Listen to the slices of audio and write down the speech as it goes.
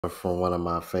From one of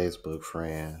my Facebook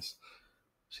friends.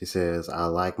 She says, I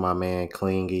like my man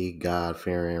clingy, God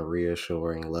fearing,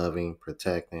 reassuring, loving,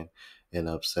 protecting, and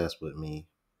obsessed with me.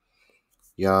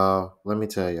 Y'all, let me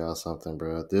tell y'all something,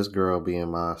 bro. This girl be in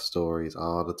my stories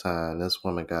all the time. This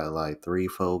woman got like 3,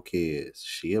 4 kids.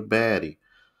 She a baddie.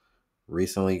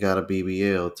 Recently got a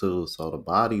BBL too. So the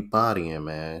bodying,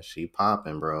 man. She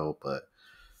popping, bro. But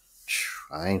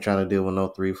I ain't trying to deal with no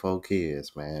 3, 4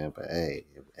 kids, man. But hey,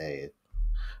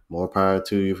 more power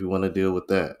to you if you want to deal with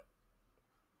that.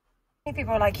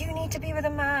 People are like, you need to be with a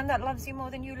man that loves you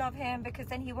more than you love him because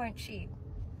then he won't cheat.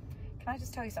 Can I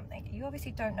just tell you something? You obviously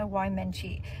don't know why men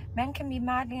cheat. Men can be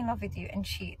madly in love with you and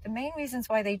cheat. The main reasons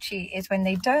why they cheat is when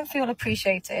they don't feel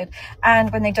appreciated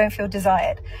and when they don't feel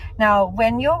desired. Now,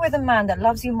 when you're with a man that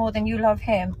loves you more than you love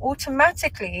him,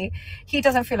 automatically he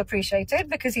doesn't feel appreciated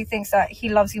because he thinks that he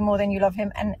loves you more than you love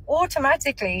him, and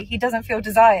automatically he doesn't feel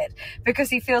desired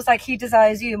because he feels like he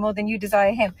desires you more than you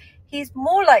desire him. He's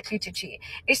more likely to cheat.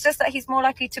 It's just that he's more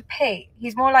likely to pay.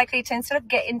 He's more likely to, instead of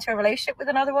get into a relationship with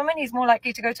another woman, he's more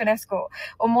likely to go to an escort,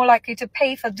 or more likely to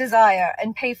pay for desire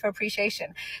and pay for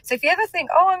appreciation. So if you ever think,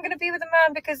 oh, I'm going to be with a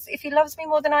man because if he loves me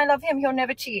more than I love him, he'll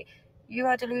never cheat, you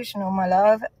are delusional, my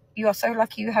love. You are so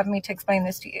lucky you have me to explain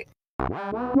this to you.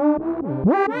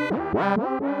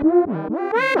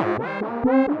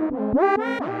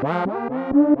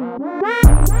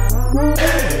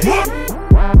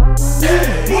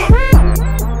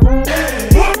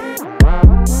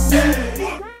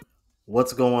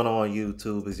 What's going on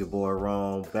YouTube? Is your boy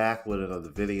Rome back with another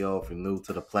video. If you're new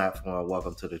to the platform,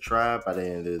 welcome to the tribe. By the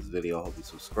end of this video, I hope you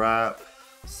subscribe.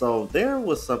 So there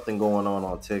was something going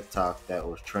on TikTok that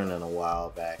was trending a while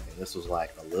back, and this was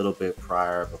like a little bit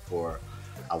prior before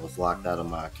I was locked out of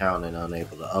my account and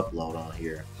unable to upload on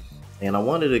here. And I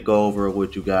wanted to go over it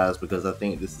with you guys because I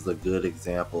think this is a good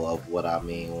example of what I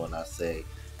mean when I say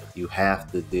you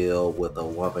have to deal with a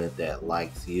woman that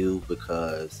likes you,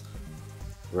 because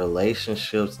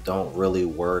relationships don't really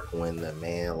work when the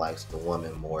man likes the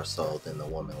woman more so than the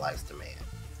woman likes the man.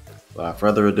 Without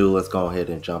further ado, let's go ahead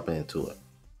and jump into it.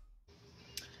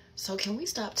 So can we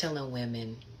stop telling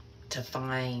women to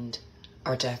find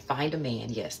a man,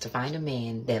 yes, to find a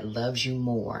man that loves you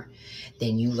more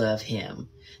than you love him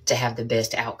to have the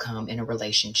best outcome in a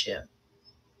relationship?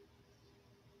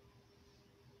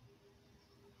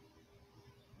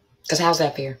 Because how's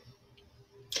that fair?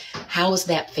 How is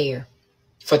that fair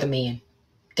for the man?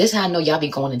 This is how I know y'all be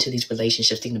going into these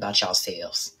relationships thinking about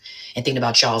y'allselves and thinking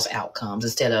about y'all's outcomes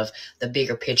instead of the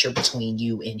bigger picture between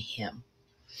you and him.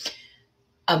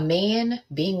 A man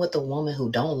being with a woman who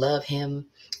don't love him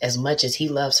as much as he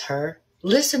loves her,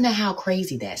 listen to how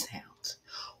crazy that sounds.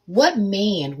 What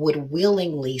man would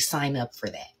willingly sign up for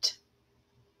that?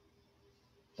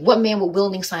 What man would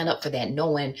willingly sign up for that,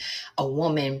 knowing a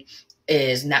woman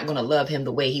is not going to love him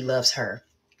the way he loves her?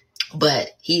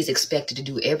 But he's expected to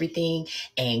do everything,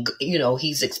 and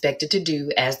he's expected to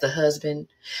do, as the husband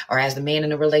or as the man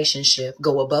in a relationship,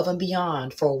 go above and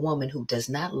beyond for a woman who does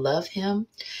not love him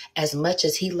as much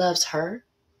as he loves her.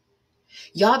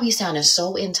 Y'all be sounding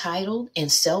so entitled and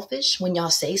selfish when y'all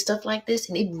say stuff like this,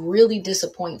 and it really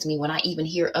disappoints me when I even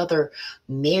hear other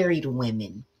married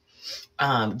women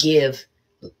give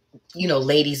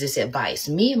ladies this advice.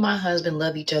 Me and my husband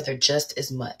love each other just as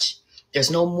much.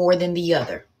 There's no more than the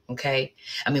other. Okay.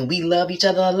 I mean, we love each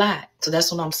other a lot. So that's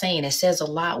what I'm saying. It says a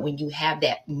lot when you have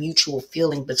that mutual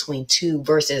feeling between two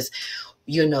versus,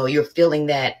 you're feeling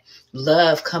that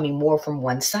love coming more from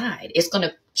one side. It's going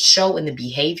to show in the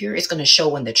behavior. It's going to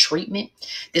show in the treatment.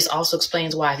 This also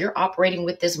explains why, if you're operating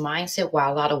with this mindset, why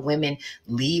a lot of women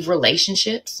leave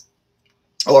relationships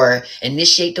or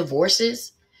initiate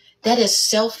divorces, that is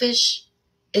selfish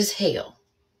as hell.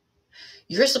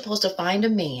 You're supposed to find a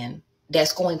man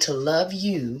that's going to love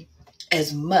you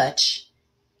as much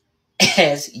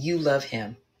as you love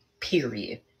him,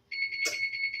 period.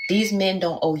 These men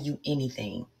don't owe you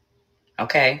anything,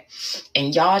 okay?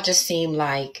 And y'all just seem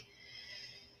like,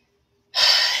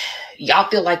 y'all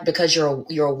feel like because you're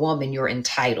a woman, you're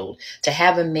entitled to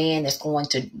have a man that's going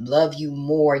to love you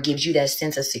more, gives you that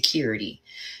sense of security.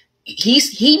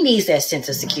 He needs that sense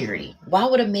of security. Why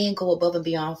would a man go above and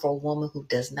beyond for a woman who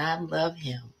does not love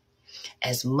him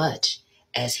as much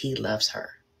as he loves her?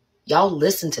 Y'all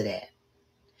listen to that.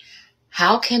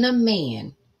 How can a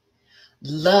man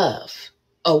love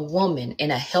a woman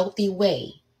in a healthy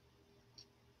way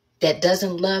that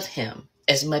doesn't love him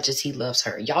as much as he loves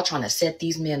her? Y'all trying to set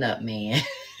these men up, man.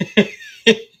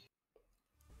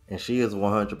 And she is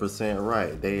 100%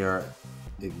 right. They are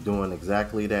doing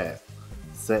exactly that.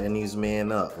 Setting these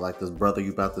men up. Like this brother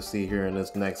you about to see here in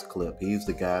this next clip. He's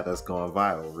the guy that's gone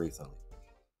viral recently.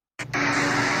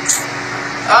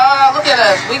 Look at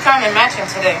us. We kind of matching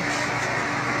today.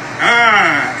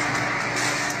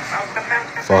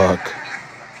 Fuck.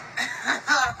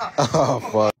 Oh,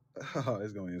 fuck. Oh,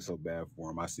 it's going to get so bad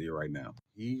for him. I see it right now.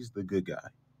 He's the good guy.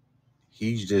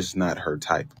 He's just not her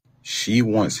type. She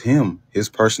wants him, his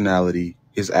personality,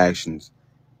 his actions,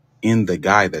 in the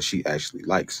guy that she actually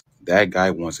likes. That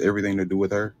guy wants everything to do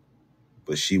with her,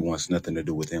 but she wants nothing to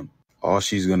do with him. All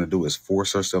she's going to do is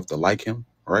force herself to like him,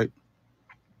 right?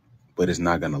 But it's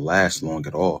not going to last long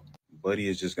at all. Buddy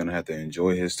is just going to have to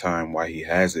enjoy his time while he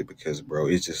has it because, bro,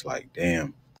 it's just like,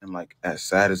 damn. And like, as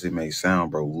sad as it may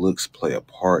sound, bro, looks play a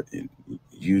part. And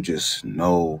you just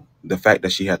know the fact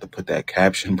that she had to put that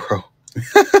caption, bro.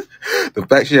 The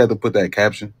fact she had to put that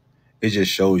caption, it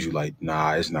just shows you like,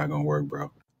 nah, it's not going to work,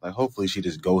 bro. Like, hopefully she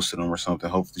just ghosted him or something.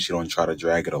 Hopefully she don't try to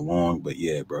drag it along. But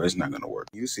yeah, bro, it's not going to work.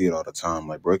 You see it all the time.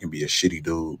 Like, bro, it can be a shitty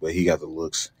dude, but he got the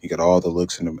looks. He got all the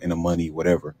looks and the money,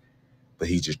 whatever. But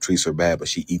he just treats her bad, but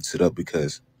she eats it up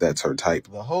because that's her type.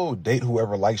 The whole date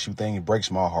whoever likes you thing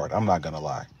breaks my heart. I'm not going to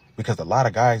lie. Because a lot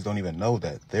of guys don't even know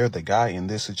that they're the guy in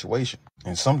this situation.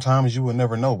 And sometimes you will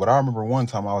never know. But I remember one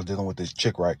time I was dealing with this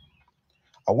chick, right?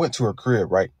 I went to her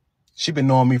crib, right? She been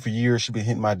knowing me for years. She been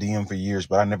hitting my DM for years,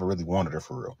 but I never really wanted her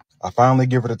for real. I finally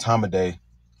give her the time of day.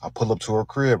 I pull up to her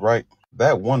crib, right?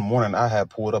 That one morning I had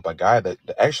pulled up a guy that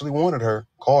actually wanted her,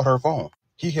 called her phone.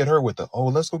 He hit her with the, oh,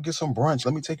 let's go get some brunch.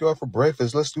 Let me take you out for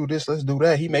breakfast. Let's do this. Let's do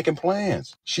that. He making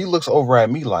plans. She looks over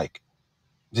at me like,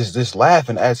 just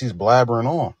laughing as he's blabbering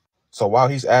on. So while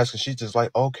he's asking, she's just like,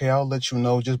 okay, I'll let you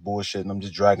know, just bullshitting. I'm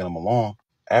just dragging him along.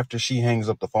 After she hangs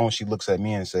up the phone, she looks at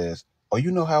me and says, oh, you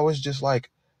know how it's just like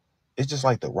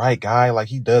the right guy. Like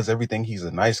he does everything. He's a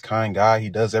nice, kind guy.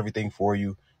 He does everything for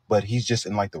you, but he's just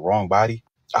in like the wrong body.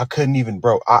 I couldn't even,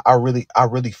 bro. I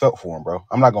really felt for him, bro.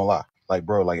 I'm not gonna lie. Like,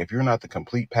 bro, like if you're not the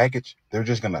complete package, they're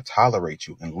just gonna tolerate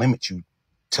you and limit you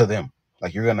to them.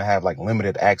 Like you're gonna have like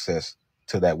limited access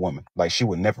to that woman. Like she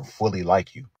would never fully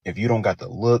like you. If you don't got the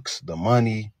looks, the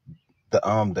money,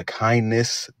 the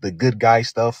kindness, the good guy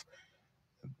stuff,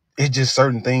 it's just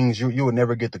certain things you would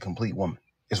never get the complete woman,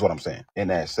 is what I'm saying.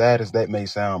 And as sad as that may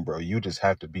sound, bro, you just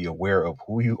have to be aware of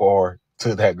who you are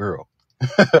to that girl.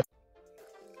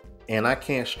 And I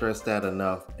can't stress that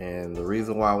enough. And the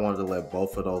reason why I wanted to let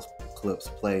both of those clips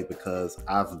play, because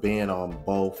I've been on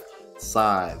both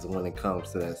sides when it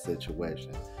comes to that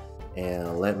situation.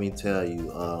 And let me tell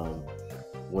you,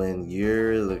 when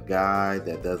you're the guy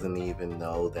that doesn't even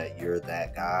know that you're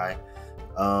that guy,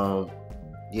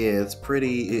 yeah, it's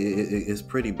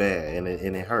pretty bad,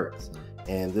 and it hurts.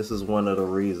 And this is one of the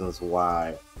reasons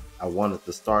why I wanted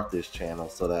to start this channel,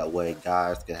 so that way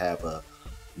guys can have a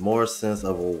more sense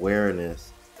of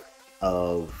awareness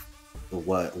of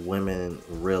what women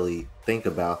really think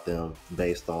about them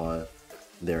based on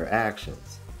their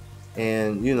actions.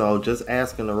 And, you know, just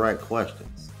asking the right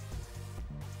questions.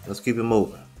 Let's keep it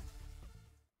moving.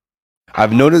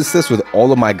 I've noticed this with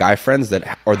all of my guy friends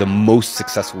that are the most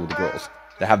successful with the girls,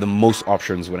 that have the most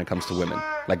options when it comes to women.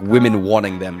 Like women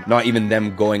wanting them, not even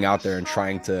them going out there and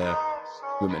trying to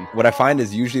women. What I find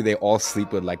is usually they all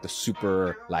sleep with like the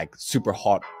super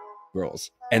hot girls.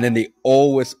 And then they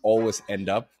always end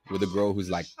up with a girl who's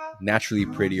like naturally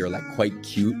pretty or like quite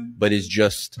cute, but is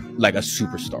just like a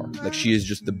superstar. Like she is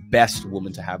just the best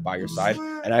woman to have by your side.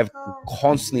 And I've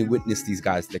constantly witnessed these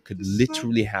guys that could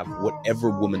literally have whatever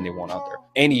woman they want out there.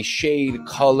 Any shade,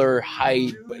 color,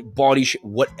 height, body shape,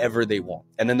 whatever they want.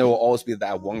 And then there will always be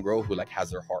that one girl who like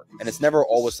has their heart. And it's never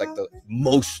always like the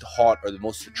most hot or the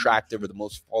most attractive or the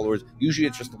most followers. Usually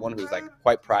it's just the one who's like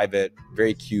quite private,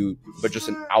 very cute, but just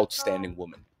an outstanding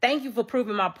woman. Thank you for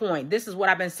proving my point. This is what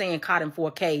I've been saying, Cotton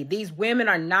 4K. These women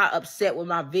are not upset with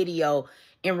my video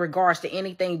in regards to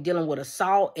anything dealing with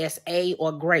assault, SA,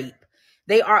 or grape.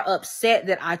 They are upset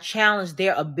that I challenged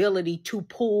their ability to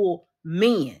pull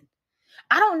men.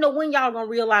 I don't know when y'all gonna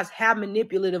realize how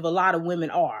manipulative a lot of women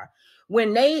are.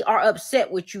 When they are upset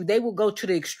with you, they will go to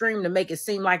the extreme to make it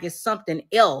seem like it's something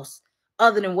else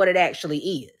other than what it actually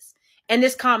is. And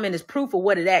this comment is proof of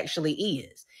what it actually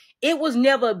is. It was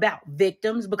never about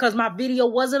victims because my video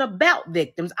wasn't about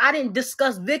victims. I didn't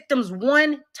discuss victims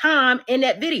one time in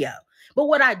that video. But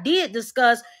what I did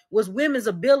discuss was women's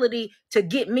ability to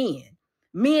get men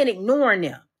ignoring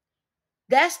them.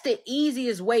 That's the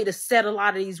easiest way to set a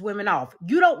lot of these women off.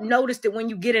 You don't notice that when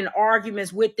you get in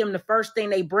arguments with them, the first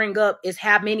thing they bring up is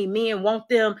how many men want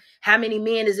them, how many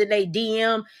men is in their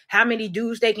DM, how many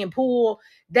dudes they can pull.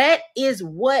 That is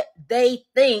what they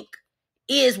think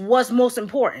is what's most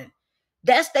important.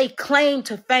 That's their claim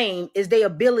to fame, is their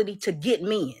ability to get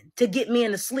men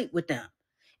to sleep with them.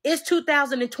 It's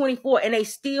 2024 and they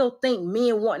still think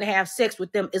men wanting to have sex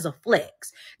with them is a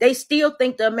flex. They still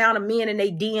think the amount of men in their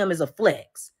DM is a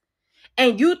flex.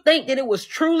 And you think that it was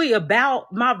truly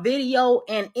about my video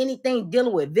and anything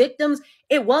dealing with victims?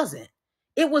 It wasn't.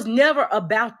 It was never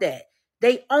about that.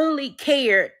 They only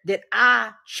cared that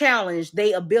I challenged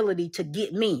their ability to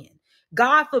get men.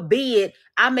 God forbid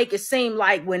I make it seem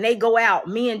like when they go out,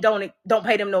 men don't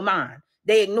pay them no mind.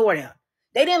 They ignore them.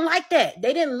 They didn't like that.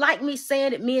 They didn't like me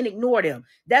saying that men ignore them.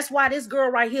 That's why this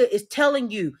girl right here is telling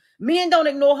you men don't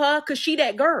ignore her because she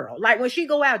that girl. Like when she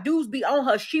go out, dudes be on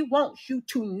her. She wants you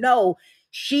to know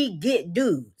she get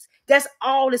dudes. That's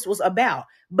all this was about.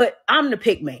 But I'm the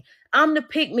pick me. I'm the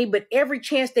pick me, but every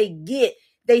chance they get,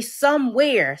 they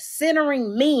somewhere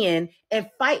centering men and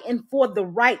fighting for the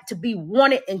right to be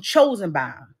wanted and chosen by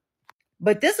them.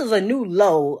 But this is a new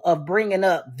low of bringing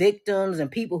up victims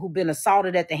and people who've been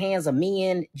assaulted at the hands of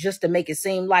men just to make it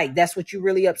seem like that's what you're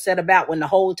really upset about, when the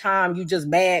whole time you just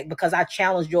mad because I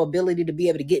challenged your ability to be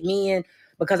able to get men,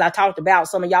 because I talked about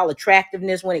some of y'all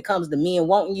attractiveness when it comes to men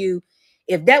wanting you.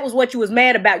 If that was what you was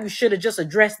mad about, you should have just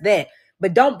addressed that.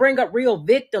 But don't bring up real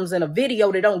victims in a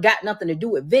video that don't got nothing to do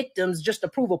with victims just to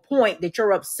prove a point that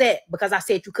you're upset because I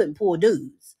said you couldn't pull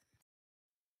dudes.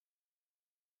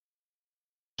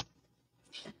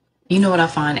 You know what I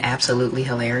find absolutely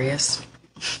hilarious?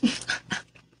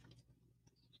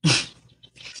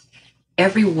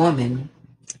 Every woman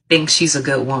thinks she's a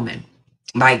good woman.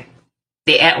 Like,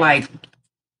 they act like,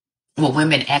 well,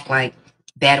 women act like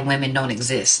bad women don't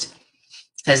exist.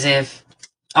 As if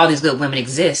all these good women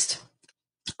exist,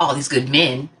 all these good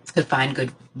men could find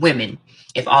good women.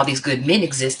 If all these good men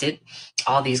existed,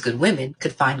 all these good women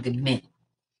could find good men.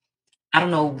 I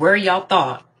don't know where y'all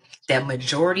thought that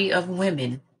majority of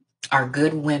women are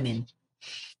good women,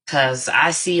 because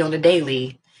I see on the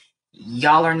daily,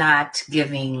 y'all are not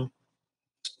giving,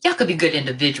 y'all could be good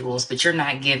individuals, but you're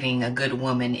not giving a good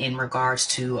woman in regards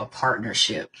to a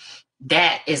partnership.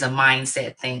 That is a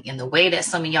mindset thing. And the way that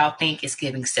some of y'all think is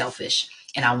giving selfish,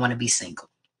 and I want to be single.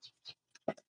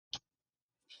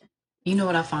 You know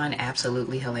what I find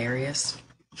absolutely hilarious?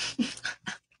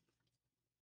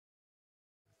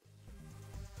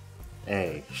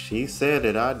 Hey, she said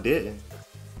it, I didn't.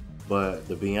 But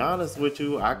to be honest with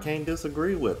you, I can't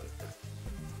disagree with it.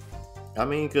 I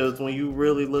mean, because when you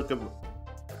really look at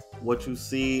what you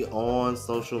see on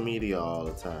social media all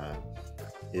the time,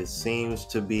 it seems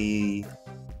to be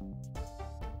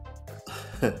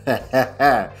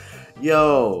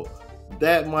yo,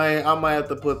 I might have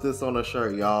to put this on a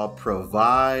shirt, y'all.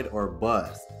 Provide or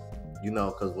bust. You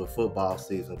know, because with football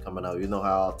season coming up, you know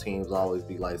how all teams always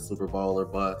be like Super Bowl or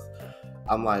bust.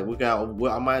 I'm like,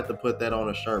 I might have to put that on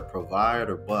a shirt, provide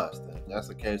or bust. And if that's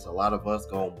the case, a lot of us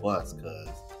gonna bust, because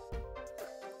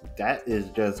that is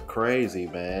just crazy,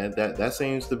 man. That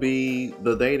seems to be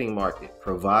the dating market,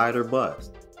 provide or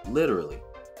bust, literally.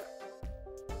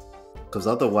 Because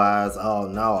otherwise, oh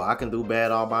no, I can do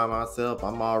bad all by myself.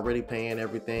 I'm already paying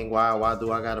everything. Why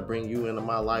do I gotta bring you into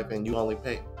my life and you only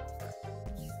pay?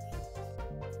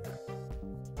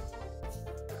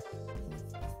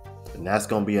 And that's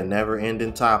gonna be a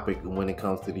never-ending topic when it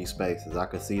comes to these spaces. I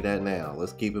can see that now.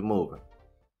 Let's keep it moving.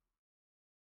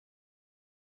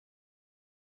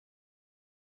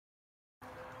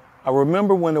 I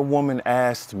remember when a woman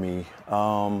asked me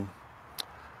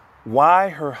why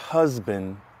her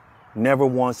husband never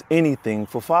wants anything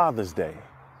for Father's Day.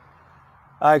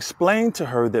 I explained to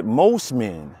her that most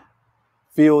men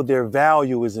feel their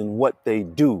value is in what they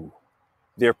do,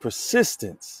 their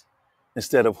persistence,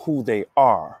 instead of who they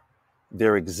are,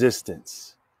 their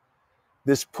existence.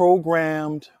 This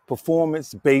programmed,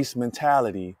 performance-based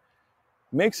mentality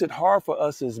makes it hard for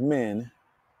us as men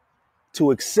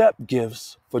to accept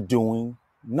gifts for doing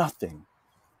nothing.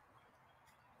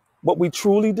 What we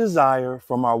truly desire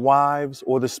from our wives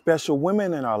or the special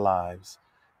women in our lives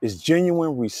is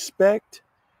genuine respect,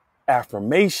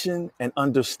 affirmation, and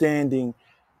understanding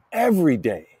every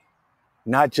day,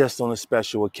 not just on a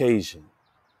special occasion.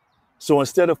 So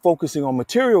instead of focusing on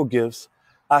material gifts,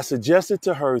 I suggested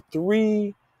to her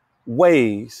 3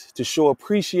 ways to show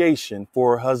appreciation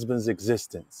for her husband's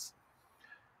existence.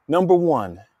 Number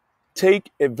 1,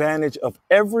 take advantage of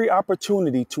every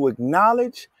opportunity to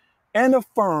acknowledge and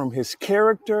affirm his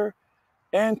character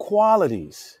and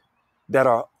qualities that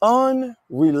are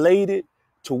unrelated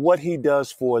to what he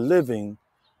does for a living,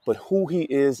 but who he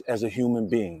is as a human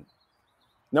being.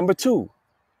 Number 2,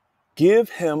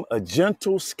 give him a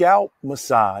gentle scalp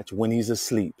massage when he's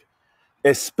asleep,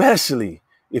 especially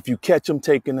if you catch him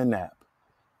taking a nap.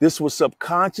 This will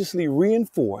subconsciously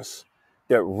reinforce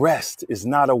that rest is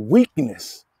not a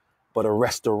weakness, but a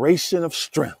restoration of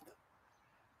strength.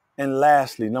 And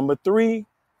lastly, number 3,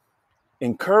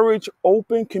 encourage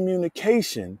open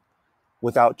communication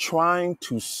without trying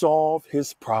to solve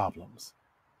his problems.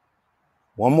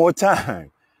 One more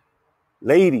time.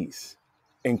 Ladies,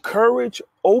 encourage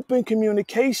open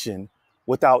communication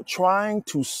without trying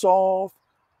to solve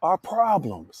our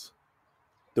problems.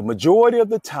 The majority of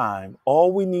the time,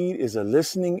 all we need is a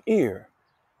listening ear,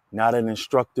 not an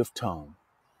instructive tongue.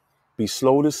 Be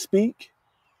slow to speak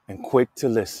and quick to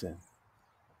listen.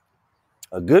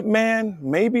 A good man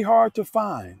may be hard to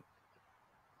find,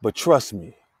 but trust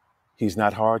me, he's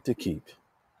not hard to keep.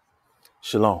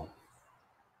 Shalom.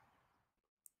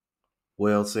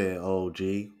 Well said, OG.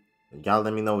 Y'all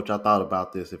let me know what y'all thought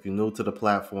about this. If you're new to the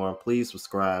platform, please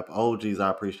subscribe. OGs, I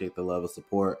appreciate the love and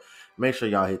support. Make sure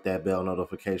y'all hit that bell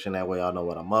notification. That way y'all know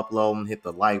what I'm uploading. Hit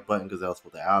the like button because that helps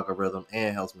with the algorithm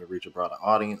and helps me reach a broader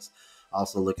audience.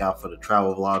 Also, look out for the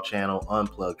travel vlog channel,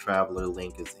 Unplugged Traveler.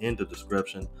 Link is in the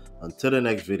description. Until the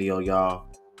next video, y'all.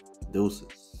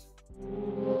 Deuces.